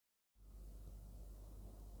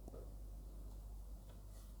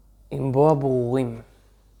עם בוא הברורים.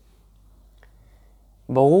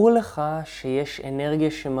 ברור לך שיש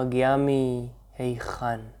אנרגיה שמגיעה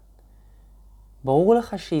מהיכן. ברור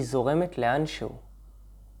לך שהיא זורמת לאנשהו.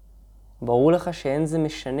 ברור לך שאין זה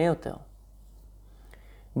משנה יותר.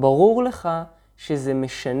 ברור לך שזה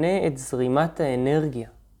משנה את זרימת האנרגיה.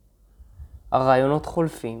 הרעיונות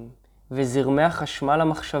חולפים, וזרמי החשמל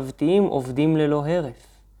המחשבתיים עובדים ללא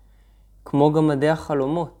הרף. כמו גמדי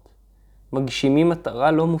החלומות, מגשימים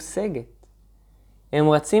מטרה לא מושגת. הם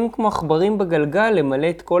רצים כמו עכברים בגלגל למלא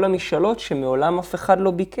את כל המשאלות שמעולם אף אחד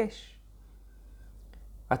לא ביקש.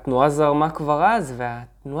 התנועה זרמה כבר אז,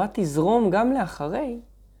 והתנועה תזרום גם לאחרי.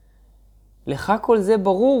 לך כל זה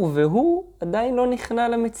ברור, והוא עדיין לא נכנע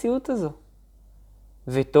למציאות הזו.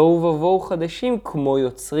 ותוהו ובוהו חדשים כמו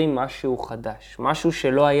יוצרים משהו חדש, משהו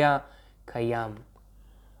שלא היה קיים.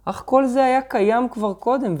 אך כל זה היה קיים כבר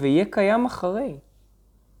קודם, ויהיה קיים אחרי.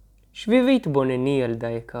 שבי והתבונני, ילדה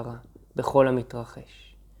יקרה, בכל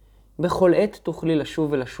המתרחש. בכל עת תוכלי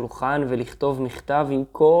לשוב אל השולחן ולכתוב מכתב עם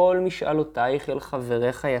כל משאלותייך אל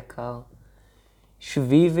חברך יקר.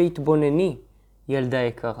 שבי והתבונני, ילדה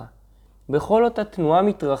יקרה, בכל אותה תנועה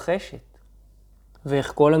מתרחשת.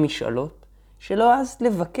 ואיך כל המשאלות, שלא עזת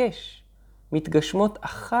לבקש, מתגשמות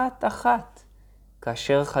אחת אחת,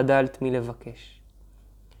 כאשר חדלת מלבקש.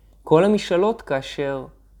 כל המשאלות כאשר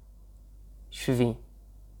שבי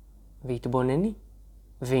והתבונני,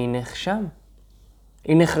 והנך שם.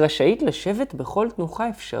 הנך רשאית לשבת בכל תנוחה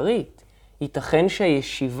אפשרית. ייתכן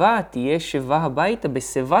שהישיבה תהיה שבה הביתה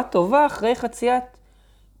בשיבה טובה אחרי חציית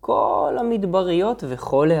כל המדבריות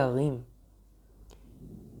וכל הערים.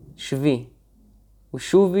 שבי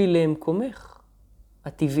ושובי למקומך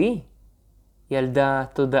הטבעי, ילדה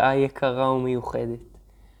תודעה יקרה ומיוחדת.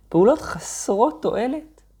 פעולות חסרות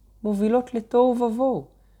תועלת מובילות לתוהו ובוהו,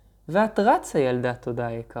 ואת רצה, ילדה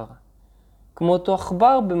תודעה יקרה. כמו אותו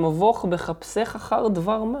עכבר במבוך בחפשך אחר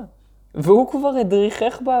דבר מה, והוא כבר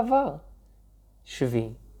הדריכך בעבר. שבי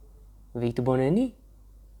והתבונני,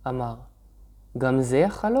 אמר. גם זה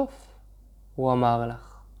יחלוף, הוא אמר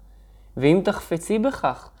לך. ואם תחפצי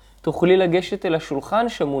בכך, תוכלי לגשת אל השולחן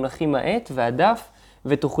שמונחים העט והדף,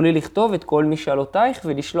 ותוכלי לכתוב את כל משאלותייך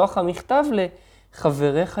ולשלוח המכתב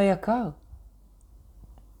לחברך היקר.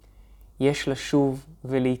 יש לשוב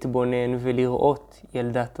ולהתבונן ולראות,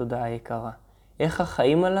 ילדה תודעה יקרה, איך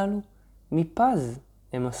החיים הללו מפז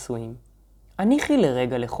הם עשויים. הניחי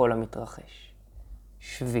לרגע לכל המתרחש.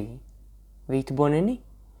 שבי והתבונני.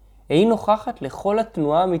 היא נוכחת לכל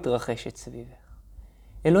התנועה המתרחשת סביבך.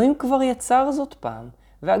 אלוהים כבר יצר זאת פעם,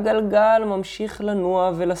 והגלגל ממשיך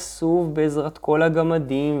לנוע ולסוב בעזרת כל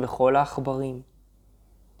הגמדים וכל העכברים.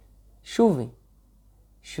 שובי,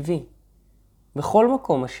 שבי, בכל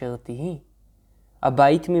מקום אשר תהי.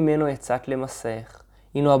 הבית ממנו יצאת למסך,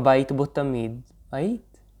 הינו הבית בו תמיד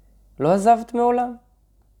היית. לא עזבת מעולם,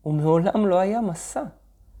 ומעולם לא היה מסע.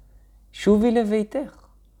 שובי לביתך,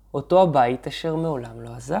 אותו הבית אשר מעולם לא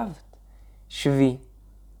עזבת. שבי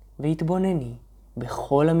והתבונני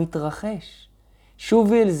בכל המתרחש.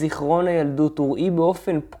 שובי אל זיכרון הילדות וראי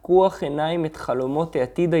באופן פקוח עיניים את חלומות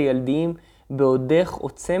העתיד הילדיים בעודך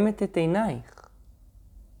עוצמת את עינייך.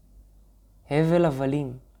 הבל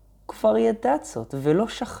הבלים, כבר ידעת זאת ולא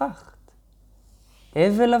שכחת.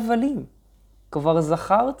 הבל הבלים, כבר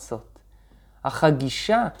זכרת זאת, אך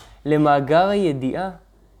הגישה למאגר הידיעה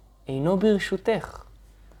אינו ברשותך.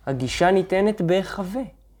 הגישה ניתנת בהיחווה,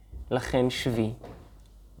 לכן שבי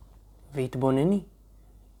והתבונני.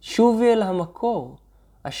 שובי אל המקור,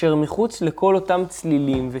 אשר מחוץ לכל אותם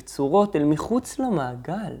צלילים וצורות, אל מחוץ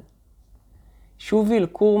למעגל. שובי אל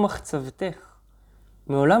כור מחצבתך,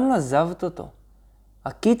 מעולם לא עזבת אותו.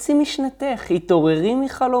 הקיצי משנתך, התעוררי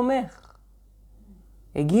מחלומך.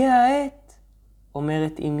 הגיע העת,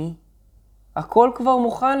 אומרת אמי, הכל כבר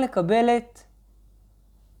מוכן לקבל את...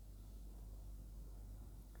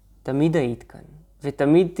 תמיד היית כאן,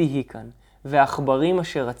 ותמיד תהי כאן, והעכברים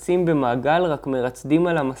אשר רצים במעגל רק מרצדים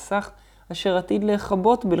על המסך, אשר עתיד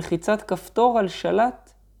להיכבות בלחיצת כפתור על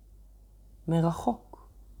שלט מרחוק.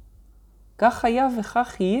 כך היה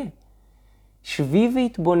וכך יהיה. שבי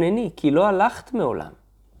והתבונני, כי לא הלכת מעולם.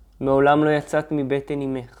 מעולם לא יצאת מבטן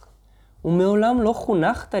אמך, ומעולם לא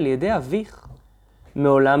חונכת על ידי אביך.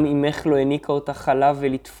 מעולם אמך לא העניקה אותך חלב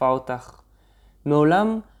ולטפה אותך.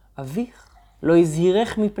 מעולם אביך לא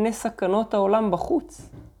הזהירך מפני סכנות העולם בחוץ.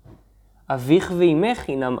 אביך ואמך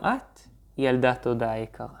הינם את, ילדה תודעה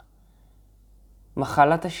יקרה.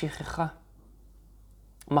 מחלת השכחה,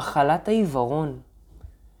 מחלת העיוורון,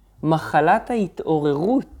 מחלת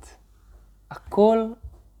ההתעוררות, הכל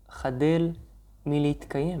חדל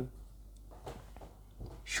מלהתקיים.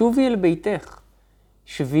 שובי אל ביתך,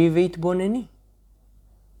 שבי והתבונני.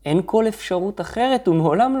 אין כל אפשרות אחרת,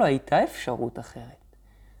 ומעולם לא הייתה אפשרות אחרת.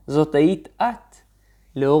 זאת היית את,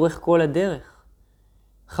 לאורך כל הדרך.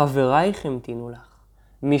 חברייך המתינו לך,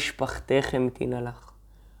 משפחתך המתינה לך,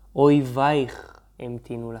 אויבייך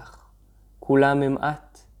המתינו לך. כולם הם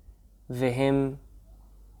את, והם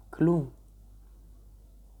כלום.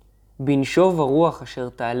 בנשוב הרוח אשר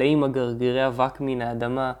תעלה עם הגרגירי אבק מן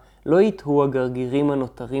האדמה, לא יתהו הגרגירים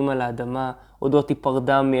הנותרים על האדמה, אודות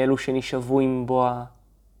היפרדם מאלו שנשאבו עם בו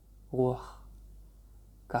הרוח.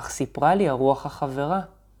 כך סיפרה לי הרוח החברה.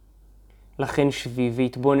 לכן שבי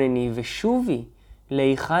והתבונני ושובי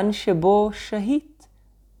להיכן שבו שהית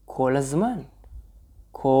כל הזמן,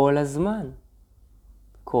 כל הזמן,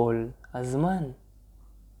 כל הזמן.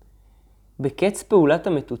 בקץ פעולת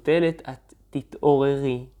המטוטלת את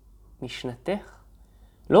תתעוררי משנתך.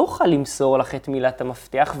 לא אוכל למסור לך את מילת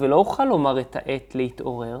המפתח ולא אוכל לומר את העת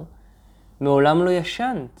להתעורר. מעולם לא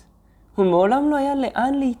ישנת ומעולם לא היה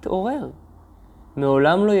לאן להתעורר.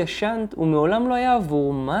 מעולם לא ישנת ומעולם לא היה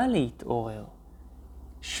עבור מה להתעורר.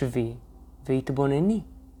 שבי והתבונני,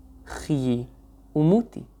 חיי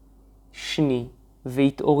ומותי, שני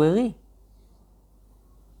והתעוררי.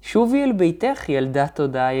 שובי אל ביתך ילדה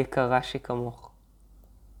תודעה יקרה שכמוך.